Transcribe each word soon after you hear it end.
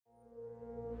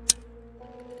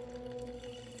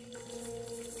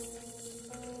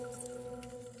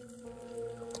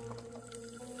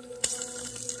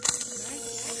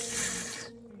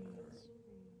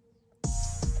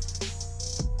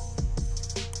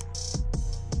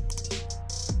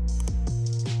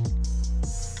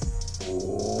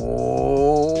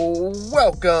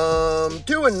Welcome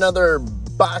to another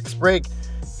box break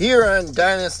here on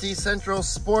Dynasty Central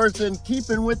Sports, and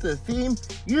keeping with the theme,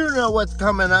 you know what's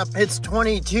coming up. It's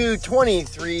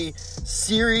 22-23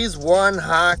 Series 1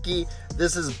 hockey.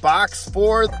 This is box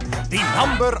 4. The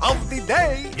number of the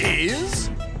day is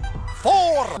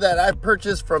 4. That I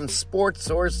purchased from Sports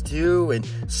Source 2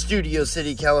 in Studio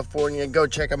City, California. Go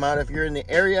check them out if you're in the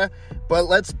area. But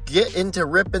let's get into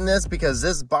ripping this, because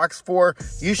this box 4,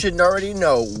 you should already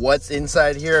know what's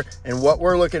inside here and what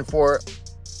we're looking for.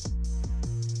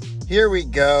 Here we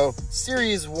go.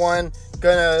 Series 1.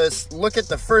 Gonna look at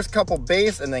the first couple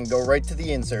base and then go right to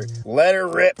the insert. Let her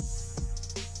rip.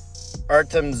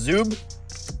 Artem Zub,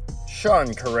 Sean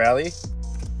Kuraly,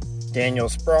 Daniel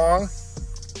Sprong.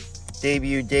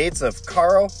 Debut dates of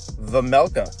Karl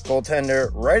Vejmelka, goaltender,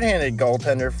 right-handed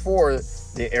goaltender for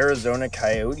the Arizona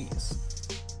Coyotes.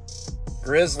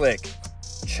 Grzelcyk,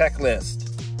 checklist.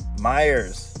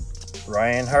 Myers,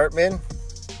 Ryan Hartman,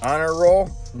 honor roll,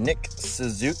 Nick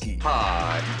Suzuki.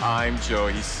 Hi, I'm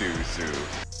Joey Suzu.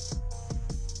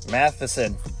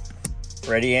 Matheson,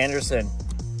 Freddie Anderson,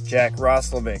 Jack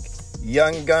Roslovic,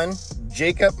 young gun,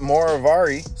 Jacob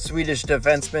Moravari, Swedish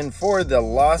defenseman for the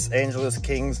Los Angeles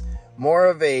Kings. More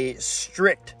of a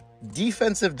strict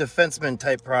defensive defenseman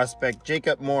type prospect,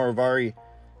 Jacob Moravari.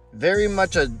 Very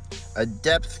much a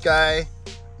depth guy.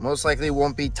 Most likely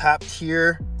won't be top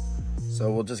tier,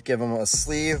 so we'll just give him a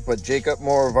sleeve. But Jacob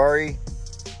Moravari,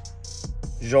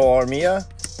 Joel Armia,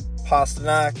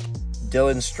 Pasternak,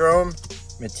 Dylan Strome,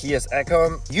 Matthias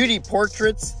Ekholm, beauty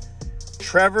portraits,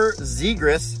 Trevor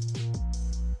Zegras,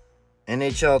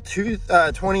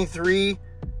 NHL 23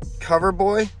 cover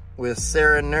boy with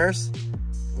Sarah Nurse.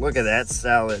 Look at that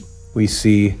salad. We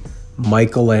see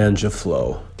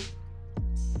Michelangelo.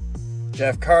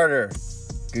 Jeff Carter,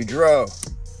 Goudreau,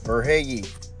 Verhage.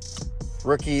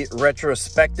 Rookie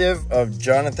retrospective of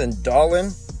Jonathan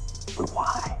Dahlen.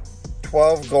 Why?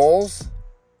 12 goals,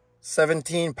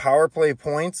 17 power play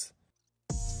points.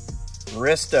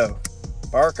 Risto,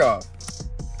 Barkov,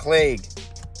 Clague,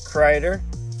 Kreider,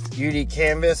 UD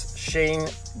Canvas, Shane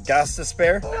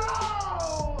Gostisbehere.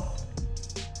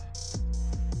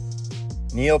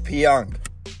 Neil Pionk,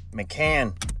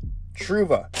 McCann,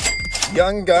 Trouba,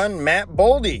 young gun, Matt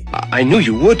Boldy. I knew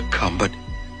you would come, but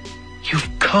you've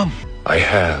come. I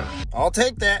have. I'll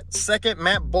take that. Second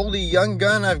Matt Boldy young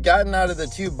gun I've gotten out of the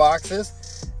 2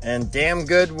 boxes. And damn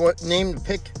good name to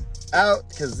pick out,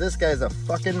 because this guy's a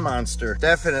fucking monster.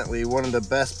 Definitely one of the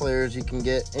best players you can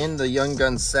get in the young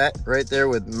gun set. Right there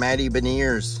with Matty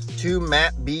Beniers. 2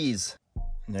 Matt B's.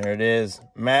 There it is.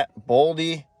 Matt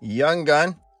Boldy young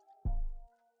gun.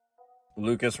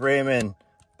 Lucas Raymond,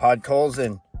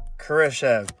 Podkolzin,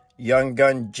 Kurashev, young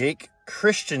gun Jake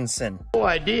Christensen. No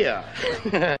idea.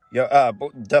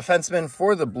 Defenseman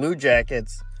for the Blue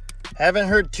Jackets. Haven't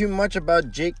heard too much about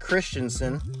Jake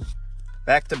Christensen.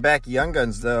 Back-to-back young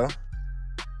guns though.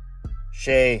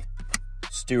 Shea,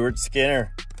 Stuart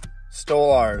Skinner,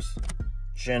 Stolars,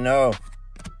 Jeannot,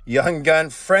 young gun,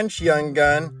 French young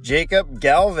gun, Jacob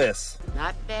Galvis.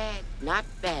 Not bad, not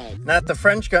bad. Not the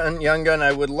French young gun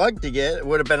I would like to get. It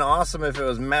would have been awesome if it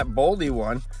was Matt Boldy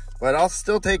one, but I'll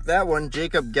still take that one.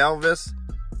 Jacob Galvis,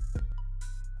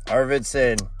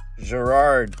 Arvidsson,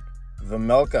 Gerard,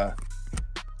 Vejmelka,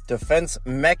 defense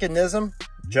mechanism,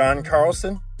 John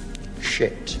Carlson.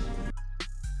 Shit.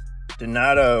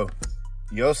 Donato,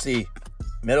 Yossi,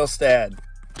 Middlestad,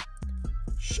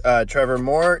 Trevor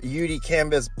Moore, UD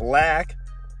Canvas Black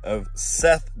of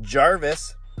Seth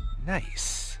Jarvis.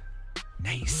 Nice.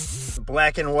 Nice.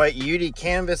 Black and white UD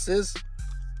canvases.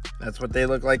 That's what they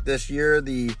look like this year.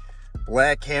 The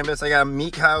black canvas. I got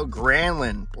Mikhail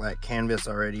Granlund black canvas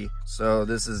already. So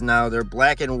this is now their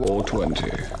black and white. 20.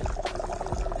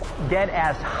 Get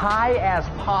as high as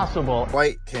possible.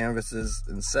 White canvases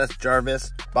and Seth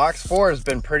Jarvis. Box 4 has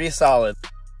been pretty solid.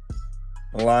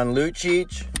 Milan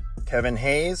Lucic, Kevin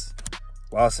Hayes,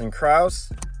 Lawson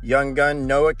Krause, young gun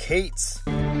Noah Cates.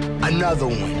 Another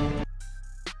one.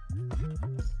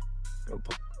 Go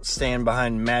stand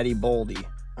behind Matty Boldy.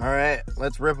 All right,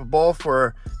 let's rip a bowl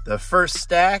for the first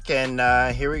stack, and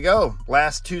here we go.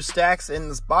 Last 2 stacks in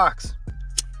this box.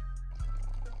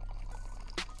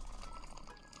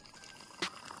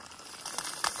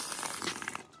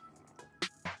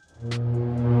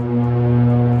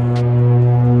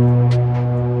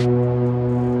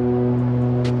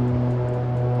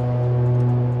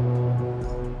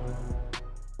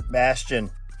 Bastion,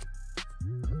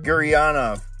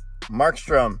 Guryanov,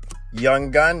 Markstrom,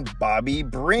 young gun Bobby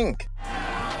Brink.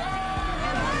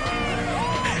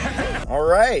 All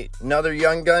right, another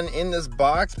young gun in this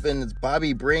box, and it's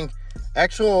Bobby Brink.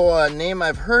 Actual name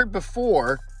I've heard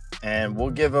before, and we'll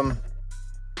give him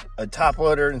a top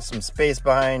loader and some space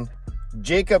behind.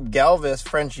 Jacob Galvis,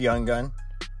 French Young Gun.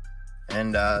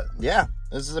 And yeah,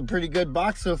 this is a pretty good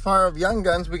box so far of Young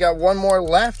Guns. We got one more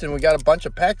left, and we got a bunch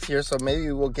of packs here, so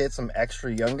maybe we'll get some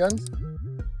extra Young Guns.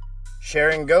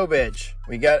 Sharon Gobich.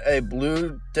 We got a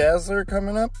Blue Dazzler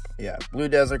coming up. Yeah, Blue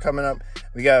Dazzler coming up.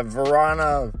 We got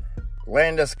Verana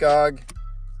Landeskog,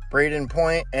 Braden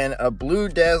Point, and a Blue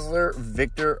Dazzler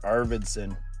Victor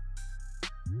Arvidsson.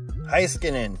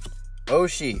 Heiskanen,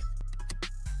 Oshie,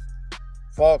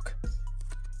 Falk,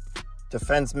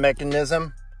 Defense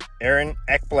Mechanism, Aaron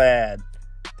Ekblad.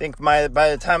 I think by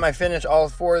the time I finish all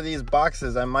 4 of these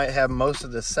boxes, I might have most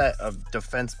of the set of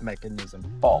Defense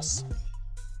Mechanism. False.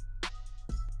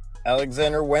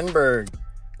 Alexander Wenberg,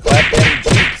 Clapton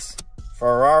Jeeps,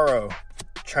 Ferraro,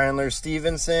 Chandler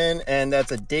Stevenson, and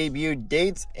that's a debut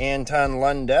dates, Anton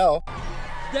Lundell.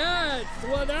 That's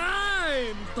what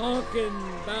I'm talking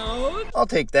about. I'll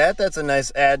take that. That's a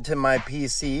nice add to my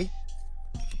PC.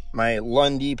 My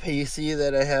Lundy PC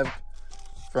that I have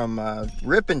from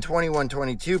ripping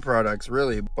 21-22 products,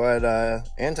 really. But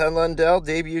Anton Lundell,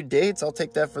 debut dates, I'll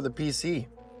take that for the PC.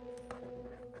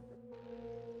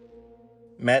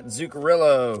 Matt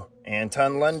Zuccarello,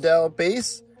 Anton Lundell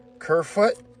base,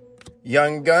 Kerfoot,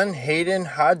 Young Gun, Hayden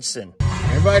Hodgson.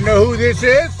 Anybody know who this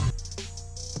is?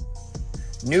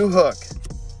 New Hook,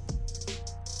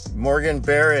 Morgan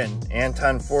Barron,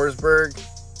 Anton Forsberg,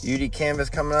 UD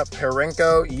Canvas coming up,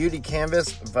 Perenko, UD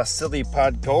Canvas, Vasily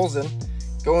Podkolzin,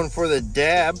 going for the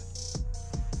dab,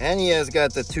 and he has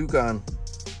got the toucan.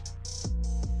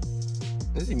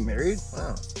 Is he married?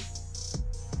 Wow.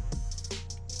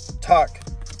 Tuck,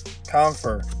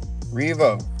 Comfer,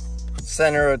 Revo,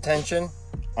 Center of Attention,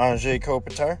 Andrzej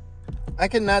Kopitar. I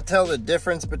cannot tell the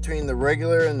difference between the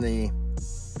regular and the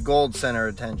gold Center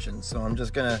of Attention, so I'm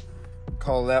just gonna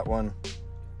call that one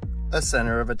a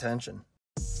Center of Attention.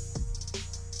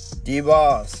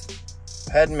 D-Boss,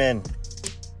 Hedman,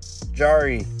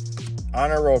 Jari,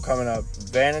 Honor Roll coming up,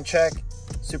 Vanacek,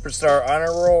 Superstar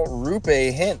Honor Roll, Rupe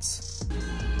Hintz.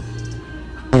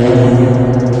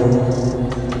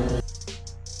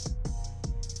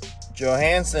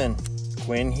 Johansson,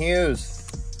 Quinn Hughes,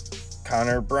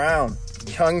 Connor Brown,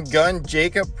 Young Gun,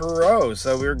 Jacob Perreault.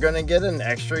 So we're going to get an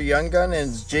extra Young Gun,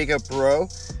 and it's Jacob Perreault.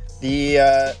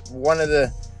 The one of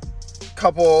the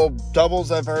couple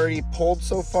doubles I've already pulled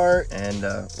so far. And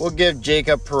we'll give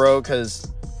Jacob Perreault,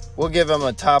 because we'll give him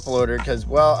a top loader, because,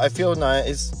 well, I feel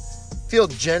nice, feel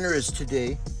generous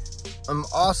today. I'm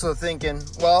also thinking,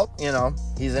 well, you know,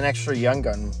 he's an extra Young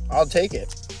Gun. I'll take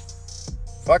it.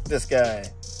 Fuck this guy.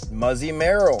 Muzzy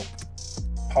Merrill,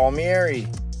 Palmieri,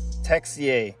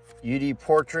 Texier, UD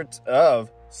Portraits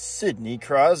of Sidney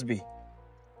Crosby,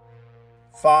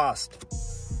 Fost,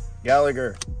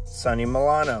 Gallagher, Sonny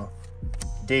Milano,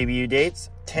 debut dates,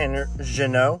 Tanner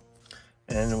Jeannot,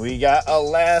 and we got a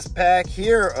last pack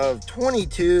here of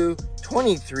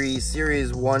 22-23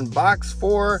 Series 1 Box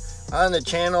 4 on the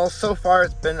channel. So far,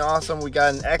 it's been awesome. We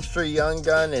got an extra Young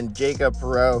Gun and Jacob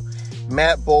Perreault,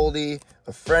 Matt Boldy,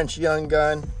 a French Young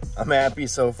Gun. I'm happy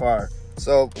so far.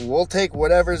 So we'll take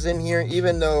whatever's in here,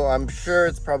 even though I'm sure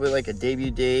it's probably like a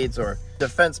debut dates or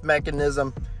Defense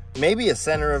Mechanism, maybe a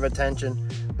Center of Attention,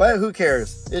 but who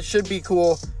cares? It should be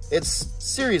cool. It's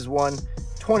Series 1,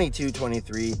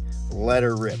 22-23, let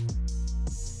her rip.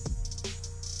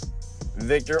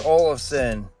 Victor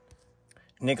Olofsson,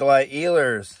 Nikolai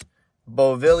Ehlers,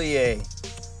 Beauvillier,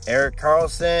 Eric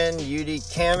Carlson, UD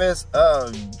Canvas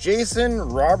of Jason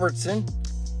Robertson.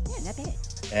 Yeah, not bad.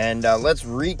 And let's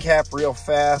recap real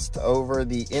fast over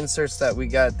the inserts that we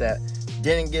got that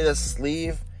didn't get a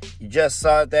sleeve. You just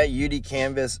saw it, that UD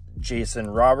Canvas, Jason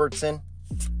Robertson.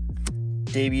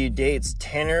 Debut dates,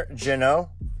 Tanner Jeannot.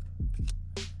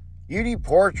 UD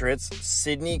Portraits,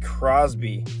 Sidney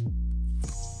Crosby.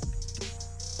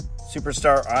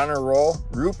 Superstar Honor Roll,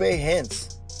 Rupe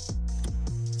Hintz.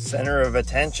 Center of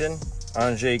Attention,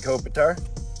 Andrzej Kopitar.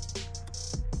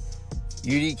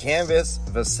 UD Canvas,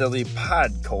 Vasily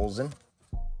Podkolzin.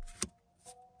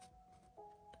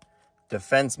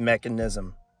 Defense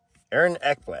Mechanism, Aaron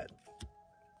Ekblad.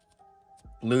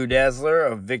 Blue Dazzler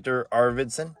of Victor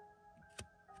Arvidsson.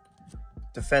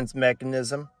 Defense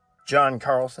Mechanism, John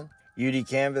Carlson. UD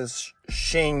Canvas,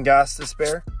 Shane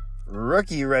Gostisbehere.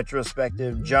 Rookie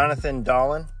Retrospective, Jonathan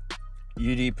Dahlen.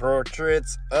 UD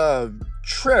Portraits of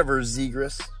Trevor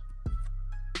Zegras.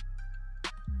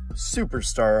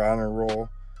 Superstar Honor Roll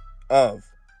of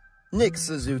Nick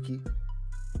Suzuki.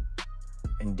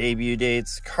 And debut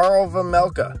dates, Carl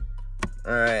Vamelka.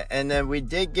 Alright, and then we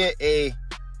did get a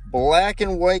black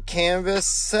and white canvas,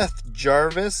 Seth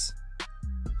Jarvis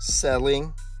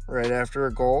selling right after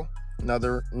a goal.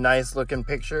 Another nice looking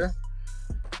picture.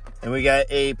 And we got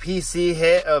a PC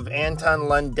hit of Anton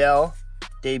Lundell,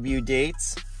 debut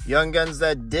dates. Young Guns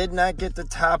that did not get the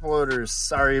top loaders.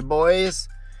 Sorry, boys.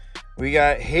 We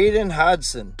got Hayden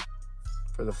Hodgson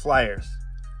for the Flyers.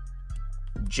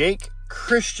 Jake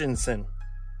Christensen,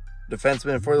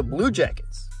 defenseman for the Blue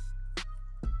Jackets.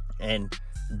 And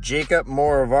Jacob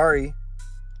Moravari,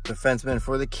 defenseman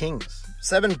for the Kings.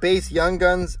 7 base Young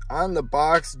Guns on the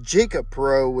box. Jacob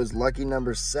Perreault was lucky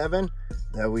number 7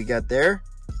 that we got there.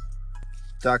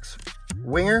 Ducks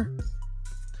winger.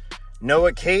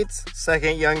 Noah Cates,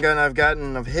 second Young Gun I've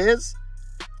gotten of his.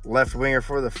 Left winger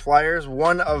for the Flyers.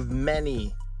 One of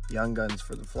many Young Guns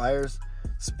for the Flyers.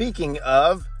 Speaking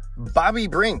of, Bobby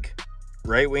Brink,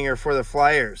 right winger for the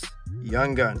Flyers.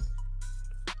 Young Gun.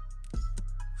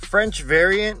 French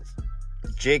variant,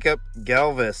 Jacob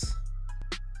Galvis,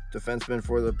 defenseman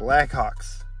for the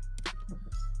Blackhawks.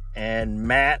 And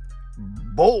Matt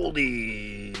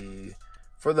Boldy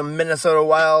for the Minnesota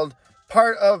Wild.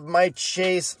 Part of my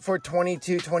chase for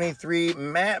 22-23,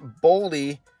 Matt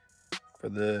Boldy for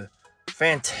the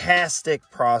fantastic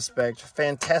prospect,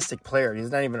 fantastic player.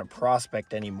 He's not even a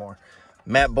prospect anymore.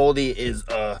 Matt Boldy is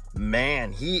a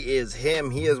man. He is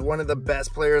him. He is one of the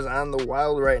best players on the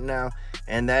Wild right now,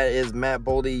 and that is Matt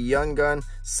Boldy, Young Gun.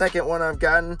 Second one I've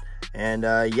gotten. And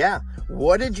yeah,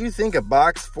 what did you think of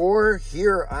box 4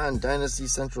 here on Dynasty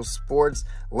Central Sports?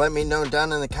 Let me know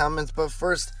down in the comments. But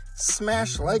first,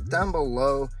 smash like down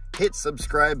below. Hit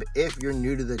subscribe if you're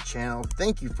new to the channel.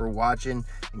 Thank you for watching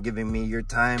and giving me your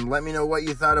time. Let me know what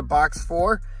you thought of box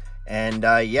 4. And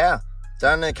yeah,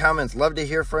 down in the comments, love to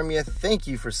hear from you. Thank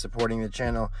you for supporting the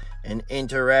channel and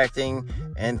interacting.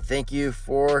 And thank you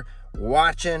for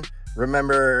watching.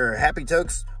 Remember, happy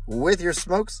tokes with your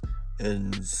smokes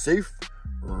and safe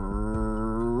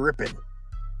ripping.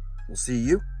 We'll see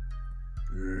you